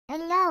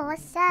Hello,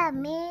 what's up,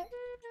 man?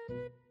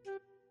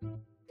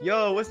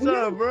 Yo, what's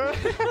up, bro?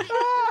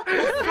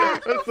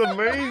 That's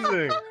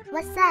amazing.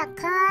 What's up,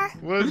 cuz?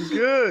 What's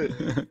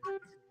good?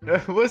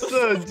 What's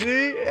up, G?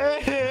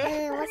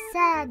 Hey, what's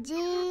up, G?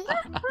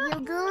 You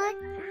good?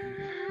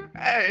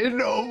 Hey,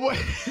 no way.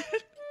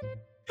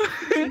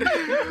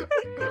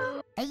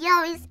 Hey,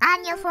 yo, it's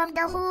Anya from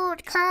the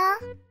hood, cuz.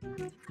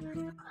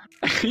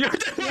 You're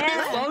the one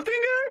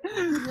assaulting her?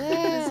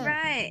 Yeah. That's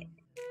right.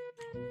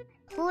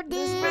 Who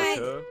did? right.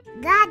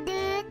 God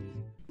did.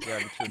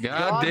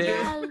 Got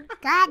it.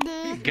 God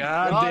did.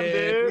 Got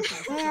it.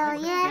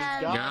 Hell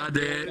yeah. Got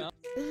it.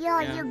 Yo,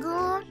 you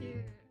good?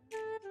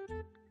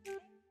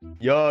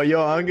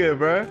 Yo, I'm good,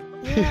 bro.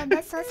 Yeah,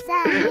 that's what's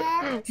up,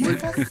 man.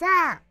 That's what's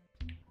up.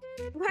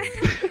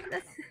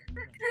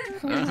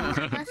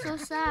 That's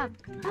what's up.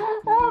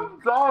 I'm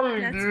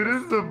dying, dude. This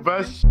is the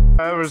best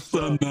I ever saw.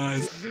 So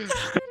nice.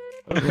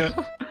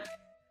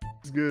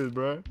 It's good,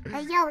 bro.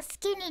 Hey, yo,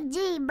 Skinny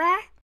G, bruh.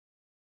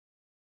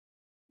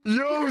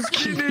 Yo,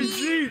 Skinny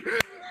G.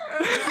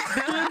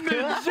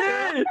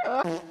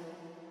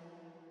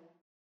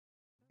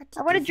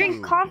 I want to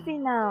drink coffee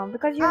now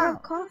because you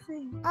have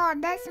coffee. Oh,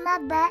 that's my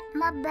bad,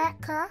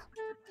 cuz.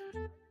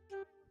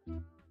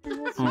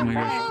 Oh my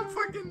god.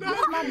 Fucking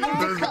That's my That's bad.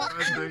 the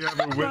best thing I've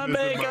ever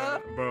witnessed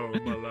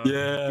in my life.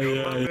 Yeah, Yo,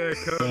 my yeah. bad,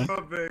 cuz. My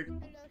bad,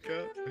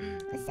 cuz.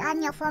 It's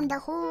Anya from the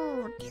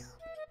hood. Yeah.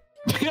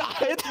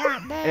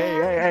 God damn.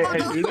 Hey.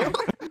 You know?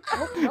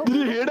 Did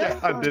you hear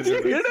that? I did. Did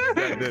you hear that? I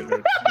did.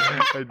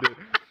 I did.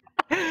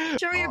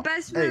 Show your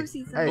best Hey, moves,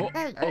 he hey.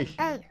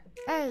 said.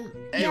 Hey,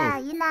 yeah,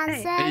 you know what I'm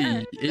Hey.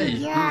 saying? Hey,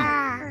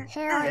 Yeah,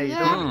 hell Hey,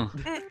 yeah.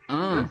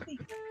 uh,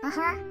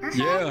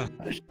 yeah.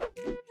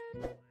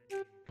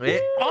 Hey.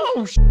 Oh,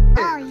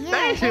 Oh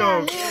yeah,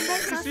 hell yeah,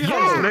 that's what's See how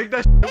up. slick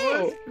that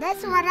was?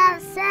 That's what I'm That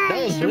was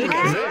saying, really good,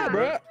 bruh.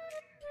 bro.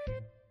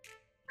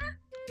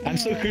 I'm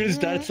so curious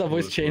that's a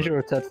voice changer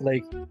or that's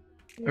like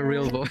a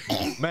real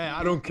voice. Man,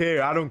 I don't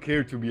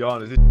care to be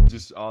honest. It's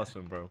just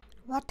awesome, bro.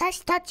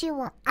 私たち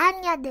はア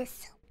ニャで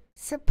す。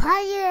スパ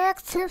イ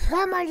X フ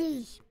ァミ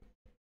リー。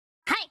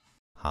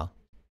は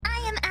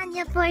I am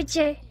Anya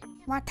Forger。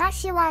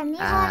私は日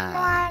本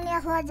のアニャ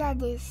フォージャ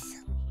で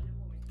す。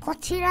こ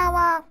ちら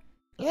は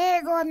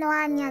英語の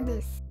アニャ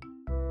です。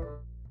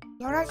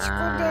よろしく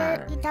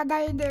でいた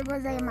だいてご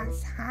ざいま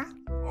す。は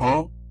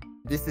Huh?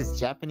 This is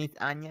Japanese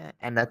Anya,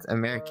 and that's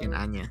American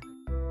Anya.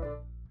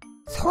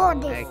 そう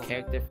で A す。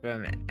 character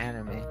from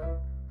anime.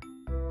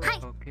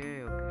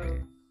 Okay.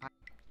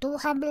 ¿Tú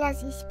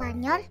hablas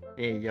español?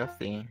 Sí, yo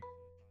sí.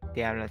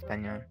 Sí hablo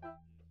español.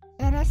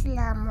 ¿Eres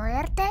la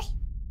muerte?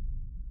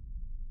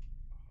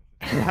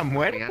 ¿La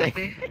muerte?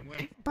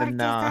 Porque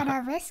No.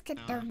 cada vez que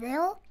te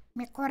veo,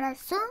 mi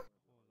corazón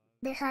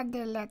deja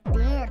de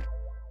latir.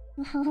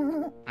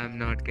 I'm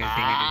not getting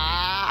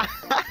it.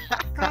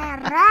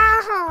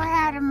 Carajo,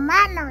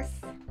 hermanos.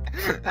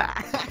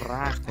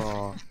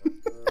 Rajo.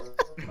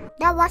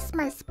 That was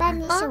my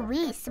Spanish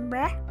whiz,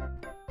 bruh.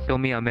 Show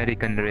me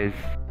American race.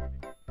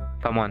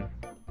 Come on.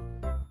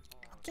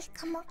 Okay,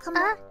 come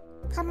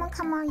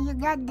on. You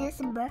got this,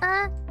 bruh.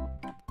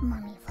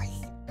 Mommy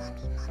voice.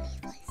 Mommy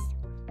voice.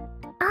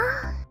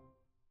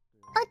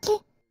 Okay.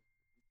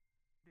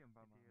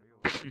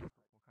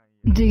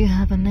 Do you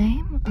have a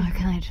name, or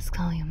can I just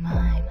call you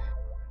mine?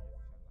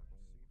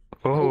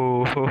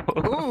 Oh.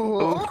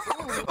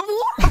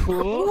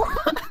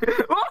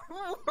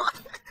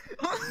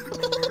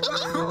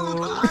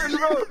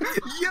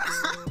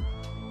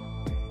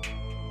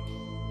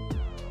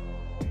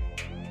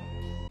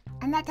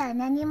あなたは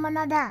何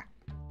者だ？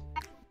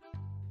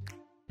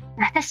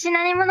私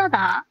何者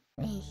だ？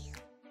えい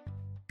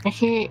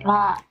私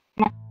は、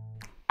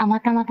ま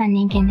たまた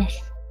人間で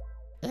す。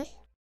え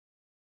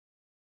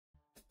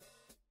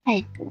は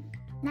い。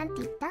なん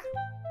て言った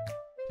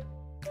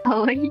か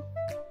わいい。いや、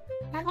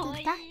なんて言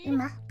った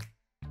今。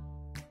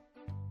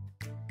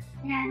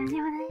何で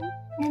もない。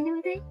何でも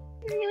ない。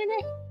何でもない。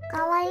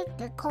かわいいっ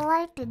て怖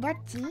いってどっ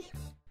ち？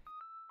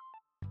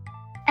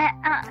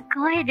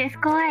怖いです。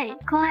怖い。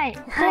怖い。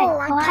もうはい。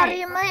当た怖い。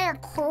り前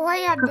怖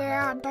いやで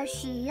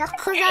私ヤ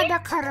クザだ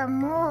から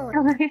もうす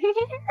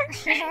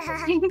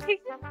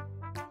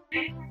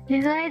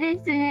ごい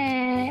です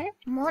ね。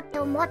もっ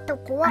ともっと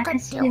怖かった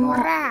私も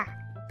ほら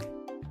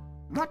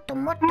もっと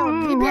もっと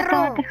ビビ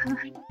ろ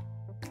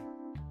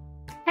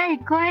はい、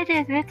怖い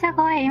です。めっちゃ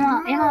怖い。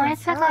今めっ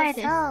ちゃ怖い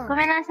です。そうそうご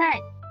めんなさ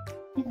い。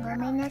ごめ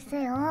んなさ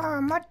い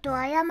もっと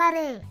謝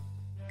れ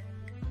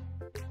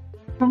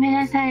ごめん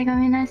なさい。ご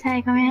めんなさ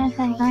い。ごめんな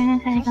さい。ごめんな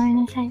さい。ごめ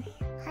んなさい。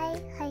は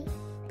い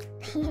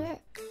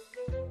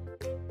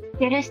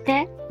許し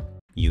て。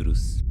許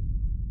す。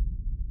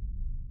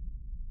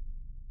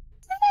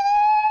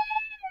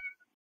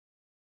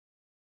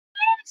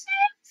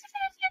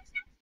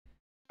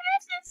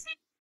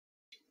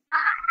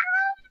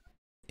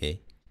え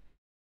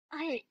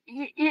はい、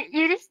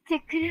許して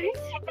くれる。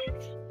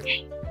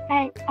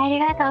はい、あり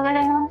がとうご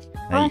ざいます。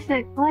は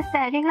いボス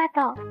ありが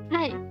とう。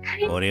はい。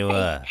俺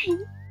は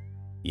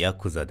ヤ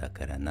クザだ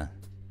からな。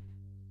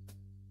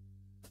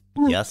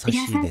優し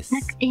いです。な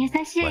んか優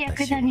しいヤ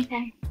クザみた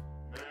い。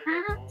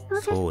ああ、そう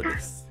ですか。そうで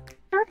す。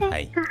そうですか。は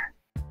い。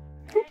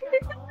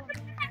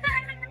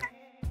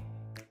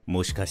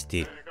もしかし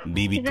て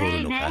ビビっと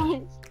るのか。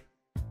ね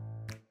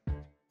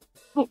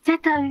ちょっ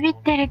とビビっ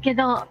てるけ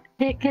ど、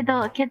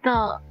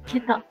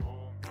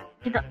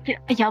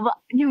やば、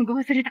日本語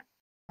忘れた。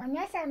お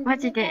姉さんマ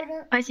ジで、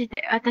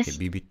私。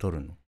ビビっと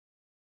るの。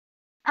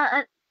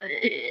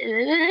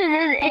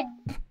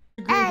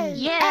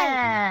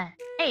Yeah!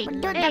 Hey!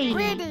 Do the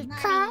greedy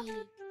car.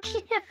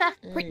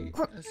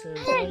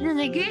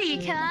 The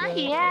goodie car,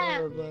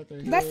 yeah!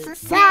 That's the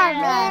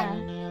sound,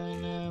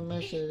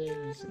 man.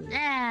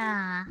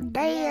 Yeah!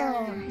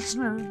 Damn.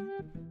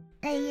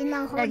 Hey, you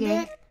know who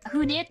did?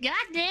 Who did? Got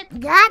it!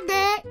 Got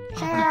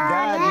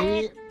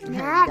it.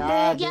 Got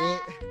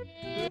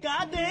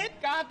it.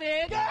 Got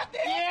it.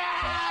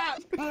 Yeah!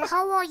 Hey,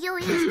 how old you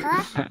is,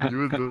 huh? You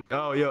was the...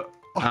 Oh, yo.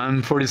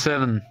 I'm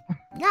 47.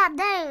 God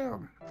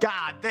damn.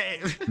 God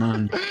damn.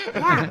 Man.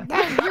 God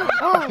damn, you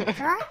old,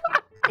 huh?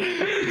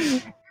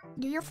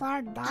 Do you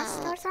fart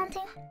dust or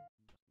something?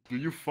 Do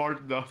you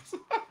fart dust?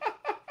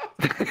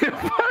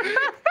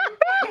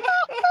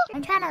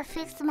 I'm trying to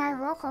fix my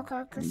vocal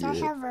cord because I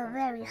have a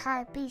very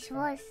high-pitched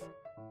voice.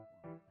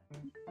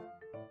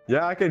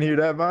 Yeah, I can hear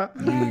that, man.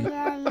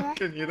 Yeah. I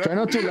can hear Try that.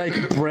 not to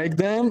like break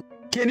them.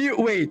 Can you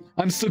wait?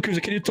 I'm so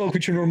curious. Can you talk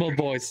with your normal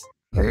voice?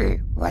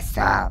 Hey, what's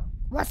up?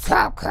 What's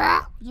up,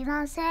 crap? You know what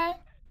I'm saying?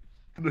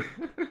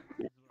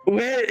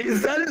 Wait,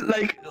 is that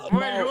like Wait,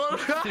 no,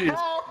 what? serious.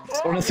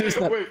 On a serious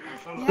note, Wait.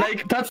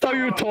 like that's how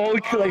you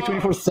talk like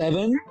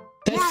 24/7?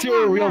 That's Yeah,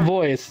 your yeah, real yeah.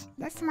 voice.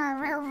 That's my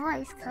real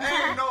voice, crap.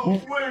 Hey,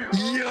 no, wait.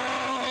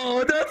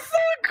 Yo, that's so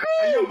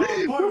Hey, yo,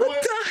 cool! bro,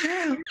 What the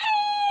hell?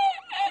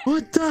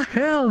 What the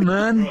hell,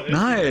 man? Bro,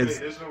 Nice.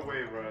 There's no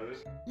way, bro.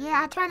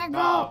 Yeah, I'm trying to go.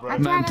 Nah, bro.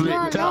 I'm trying Man, to go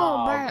please, low,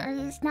 nah.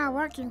 but it's not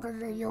working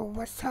because yo,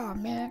 what's up,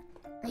 man?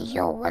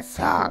 Yo, what's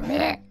up,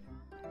 man?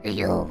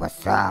 Yo,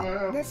 what's up?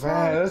 This one.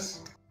 That's...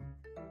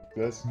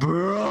 You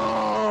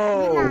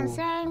know what I'm Bro!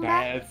 saying, bro?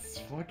 That's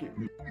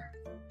fucking...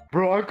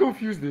 Bro, I'm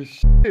confused as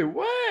shit.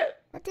 What?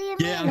 What do you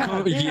mean? Yeah,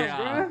 I'm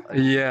damn,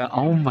 yeah.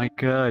 Oh my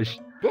gosh.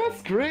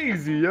 That's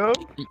crazy, yo.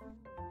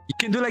 You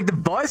can do like the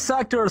voice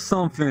actor or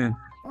something.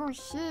 Oh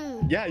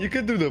shit. Yeah, you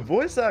could do the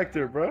voice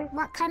actor, bro.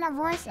 What kind of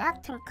voice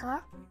actor,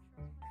 Ka?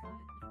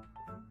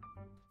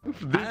 This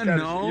I don't kind of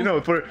know. shit, you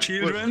know, for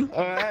Children?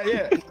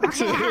 yeah.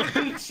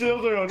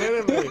 Children on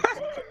anime.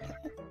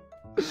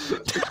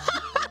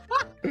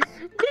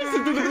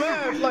 Listen to the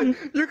laugh. Like,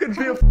 you could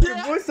be a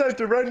fucking voice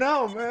actor right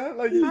now, man.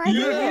 Like, you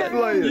Yeah, can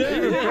like, you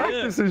can yeah.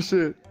 practice and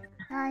shit.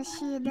 Oh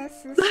shit,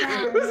 that's so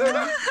sad,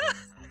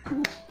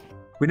 man.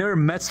 We never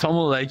met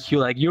someone like you.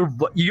 Like you're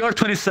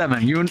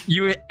 27.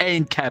 You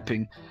ain't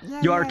capping.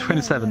 Yeah, You are yeah,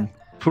 27.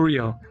 For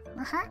real.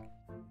 Uh-huh.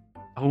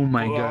 Oh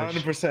my gosh.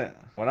 100%.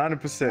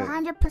 100%.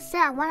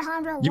 100%,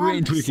 101%. You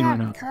ain't tweaking right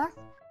now.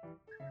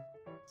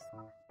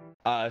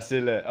 Ka?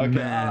 Still it. Okay,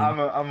 Man.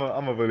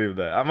 I'm a believe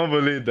that. I'm gonna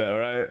believe that,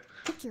 right?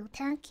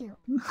 Thank you.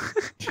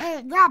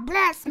 Hey, God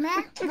bless,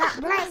 man.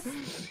 God bless.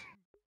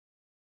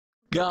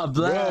 God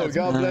bless. Bro,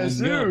 God man. bless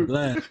you. God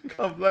bless.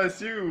 God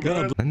bless you,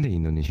 God bro. なんでイ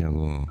ンドネシア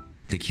語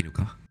できる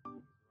か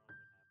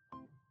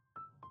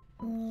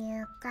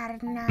Ya,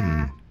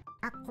 karena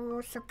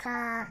aku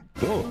suka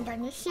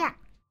Indonesia.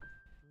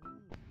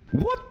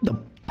 What the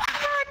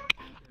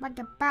What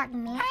the fuck,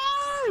 man?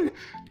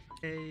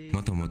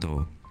 もとも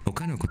と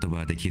他の言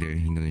葉できる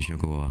インドネシア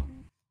語は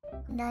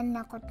Dan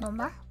aku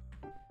coba.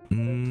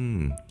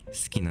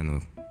 好きなの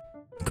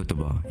言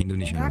葉インド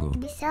ネシア Gak 語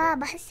bisa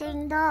bahasa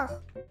Indo. わ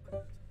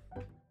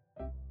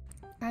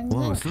あ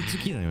Anjing. 嘘つ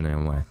きだよねお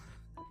前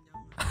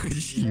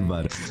シー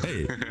バル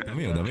ダ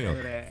メよダメよ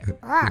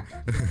Ah,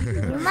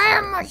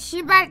 gimana mau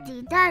shibar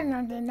tidak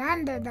nanti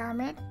nanda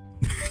dame?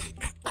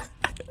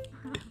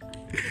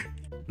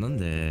 なん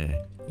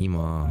で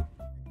今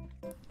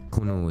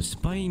このス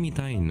パイみ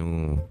たい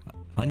の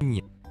ア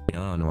ニ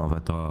ャのア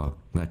バター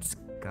が使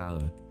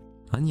う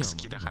アニャ好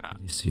きだから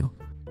ですよ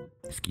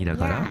好きだ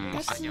か Ya, ら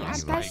私は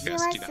ス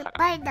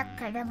パイだ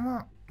からも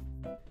う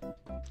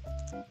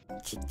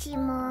父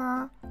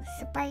も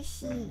スパイ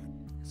シー。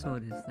そう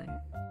ですね。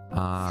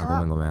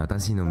あーごめん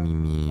私の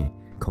耳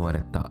壊れ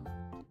た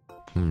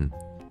うん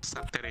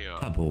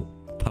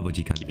パブ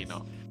時間です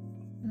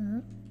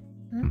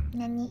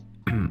何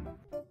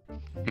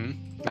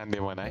なんで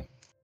もない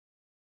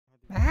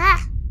あ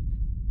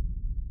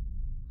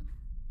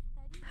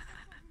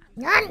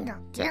なんだ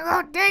違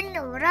ってん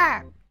のほ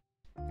ら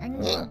何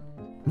ね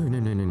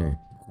え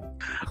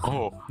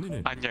おう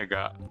アニャ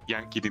が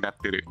ヤンキーになっ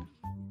てる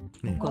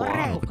ねえこ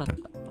れ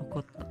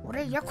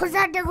俺ヤク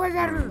ザでご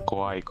ざる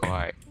怖い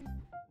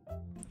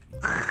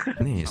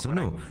ねえそ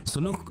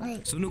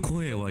の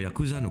声はヤ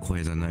クザの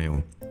声じゃない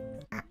よ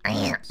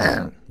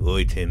お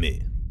いてめ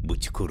えぶ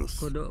ち殺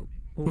す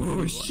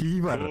おシ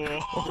ーバルや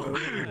ば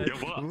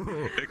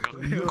か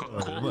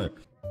っ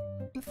こ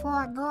Before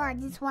I go, I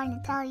just want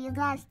to tell you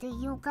guys that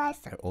you guys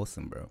are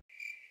awesome bro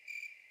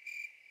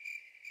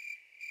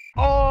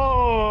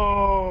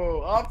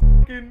Oh, I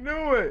fucking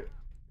knew it.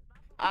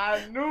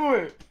 I knew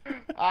it.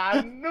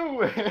 I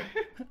knew it.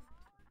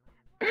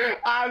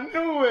 I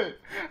knew it.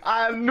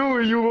 I knew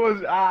you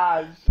was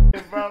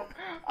shit, bro.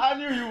 I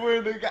knew you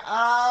were the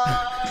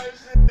guy.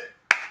 Shit.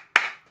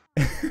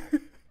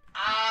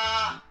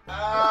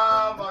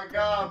 Oh my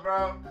god,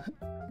 bro.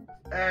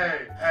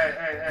 Hey,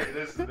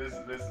 listen.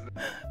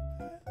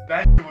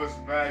 That shit was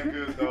mad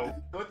good though.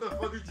 What the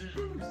fuck did you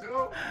use,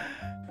 yo?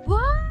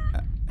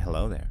 What?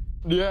 Hello there.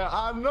 Yeah,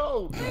 I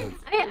know.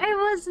 I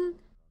wasn't.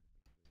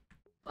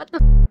 What the?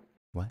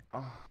 What?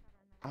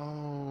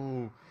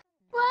 Oh.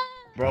 What?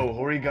 Bro,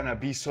 Hori gonna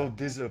be so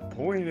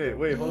disappointed.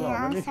 Wait, hold on.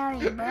 I'm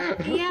sorry, bro.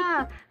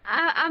 Yeah,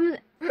 I'm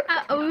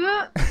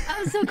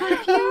so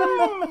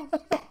confused.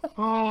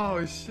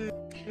 Oh shit.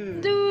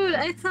 Dude,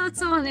 I thought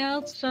someone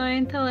else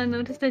joined until I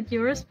noticed that you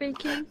were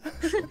speaking.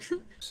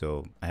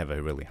 So I have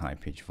a really high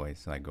pitched voice,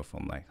 so I go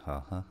from like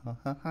ha ha ha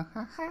ha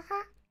ha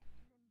ha.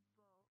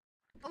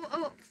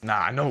 Oh.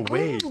 Nah, no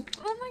way. Oh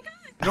my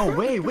god. No,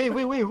 wait,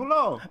 hold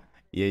on.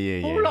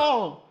 Yeah. Hold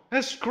on.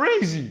 That's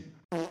crazy.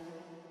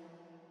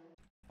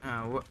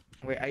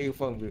 Where are you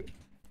from?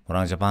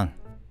 Orang Jepang.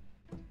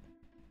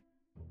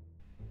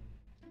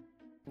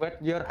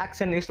 But your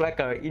accent is like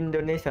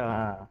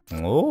Indonesia.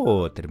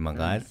 Oh, terima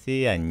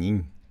kasih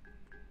anjing.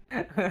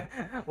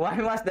 Why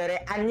was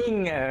there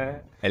anjing?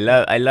 I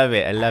love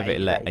it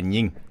like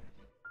anjing.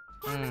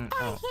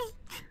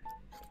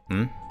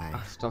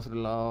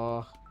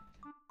 Astagfirullah.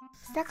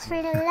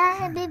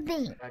 Astagfirullah,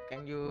 baby.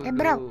 Can you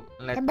bro.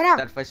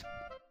 that first?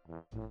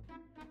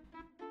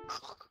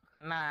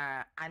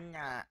 Nah,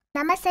 Anya.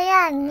 Nama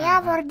saya Anya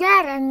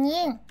Vorjar,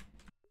 anjing.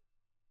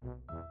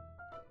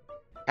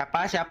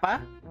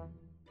 Siapa?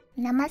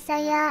 Nama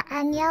saya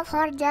Anya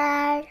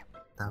Vorjar.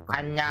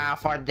 Anya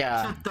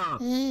Forja.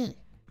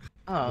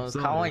 Oh,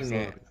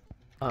 kawaii.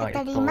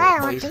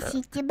 Terima, watashi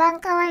ichiban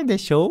kawaii The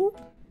show?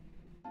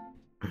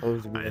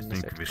 I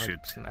think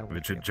we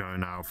should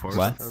join our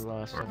forces.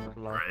 What?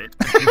 Right?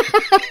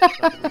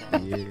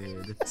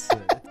 Yeah, that's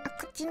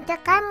Aku cinta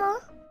kamu.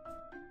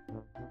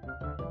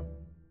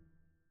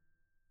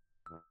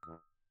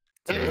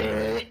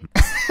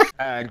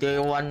 Do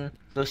you want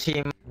to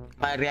see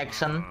my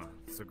reaction?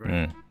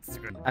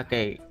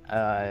 Okay,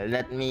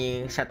 let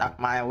me set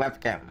up my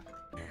webcam.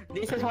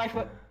 This is my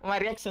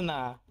reaction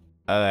now.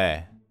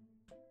 Okay.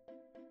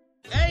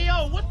 Hey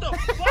yo, what the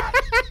fuck?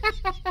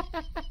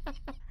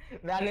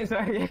 That is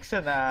my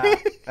reaction now.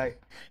 Like,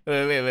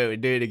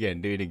 Wait, do it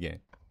again.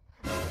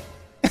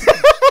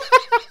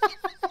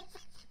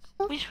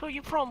 Which where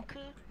you from,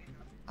 cuz?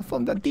 I'm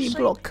from the D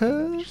block,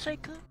 cuz. You say,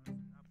 cuz?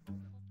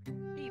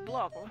 D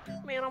block?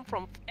 Man, I'm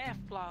from F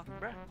block,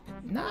 bruh.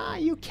 Nah,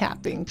 you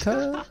capping,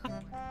 cuz.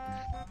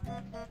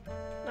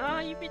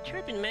 Nah, you be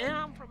tripping, man.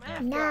 I'm from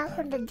F Nah, block.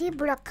 from the D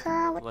block,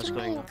 huh? What What's you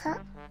going mean, on?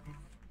 huh?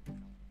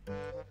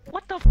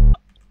 What the f? What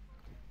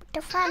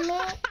the fuck,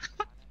 man?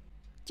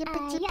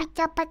 Chippy,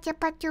 chapa,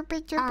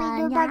 chupi,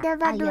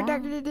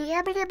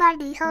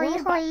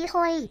 everybody,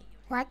 hoi.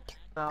 What?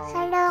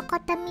 Hello,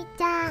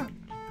 Kotami-chan.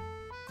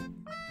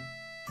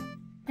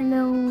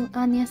 Hello,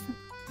 Anya-san.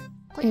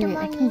 Good I can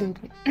morning. do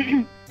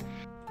it.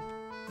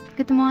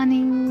 Good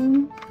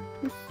morning.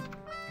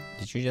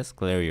 Did you just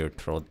clear your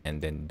throat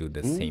and then do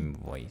the same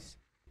voice?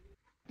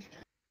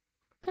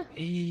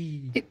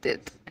 I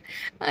did.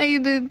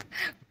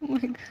 Oh my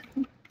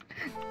god.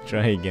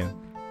 Try again.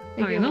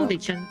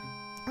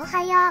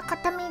 Ohayo,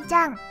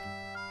 Kotami-chan.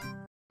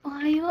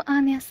 Ohayo,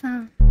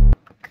 Anya-san.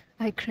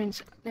 I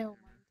cringe. No.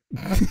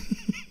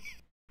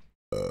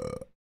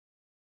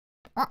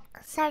 Oh,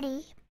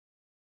 sorry.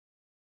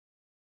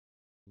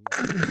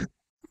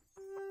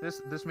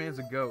 This man's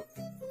a goat.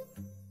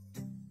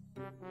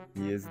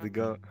 he is the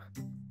goat.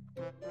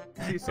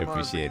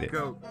 Appreciate it.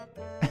 Goat.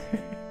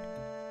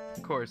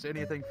 Of course,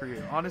 anything for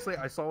you. Honestly,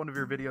 I saw one of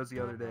your videos the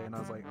other day and I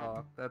was like,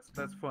 oh, that's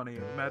funny.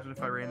 Imagine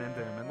if I ran into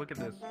him. And look at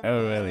this.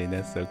 Oh really?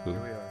 That's so cool.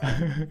 Here we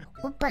are.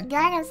 오빠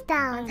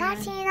가는스타운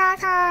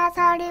다시라서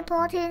서리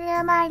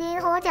보트를 말이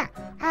호자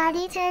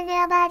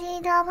아리틀려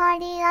바지도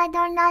버리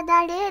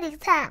아덜나다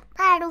리릭사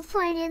바로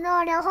풀이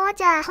노려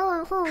호자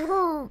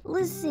후후후.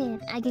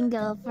 Listen, I can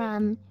go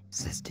from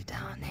sister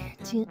down there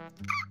to.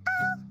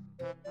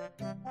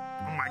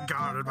 Oh my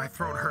god, my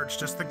throat hurts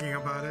just thinking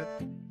about it.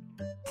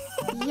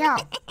 Yo,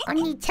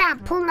 언니 차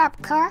pull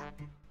up car.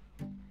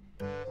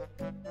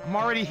 I'm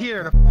already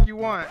here. The f you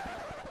want?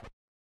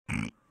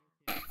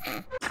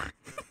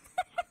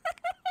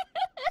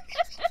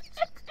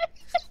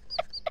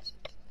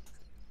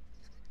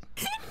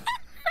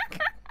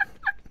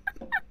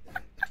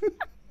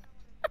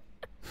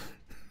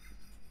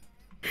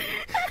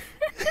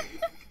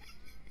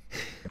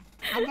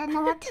 I don't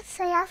know what to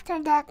say after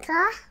that,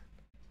 car.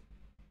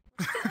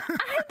 I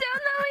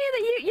don't know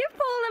either. You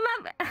pull them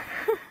up.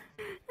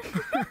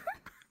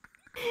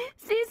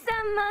 See,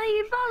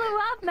 you follow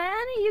up,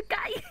 man. You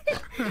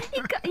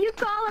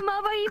call him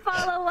up or you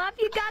follow up.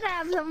 You gotta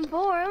have something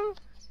for him.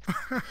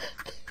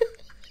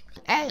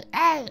 Hey,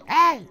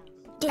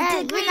 you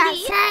not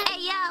saying? Hey,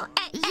 yo,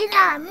 You know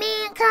what I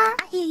mean, car?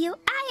 I hear you.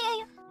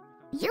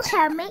 You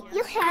hear me?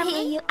 I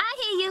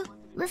hear you.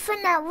 We're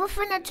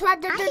finna try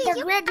to do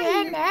the gritty,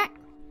 innit?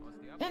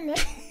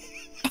 Innit?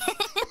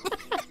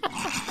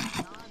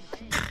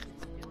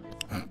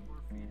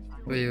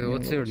 Wait,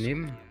 what's your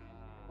name?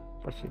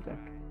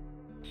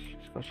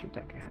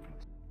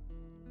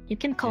 You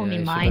can call me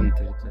mine.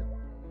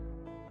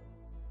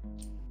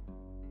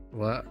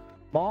 What?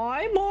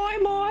 Mine.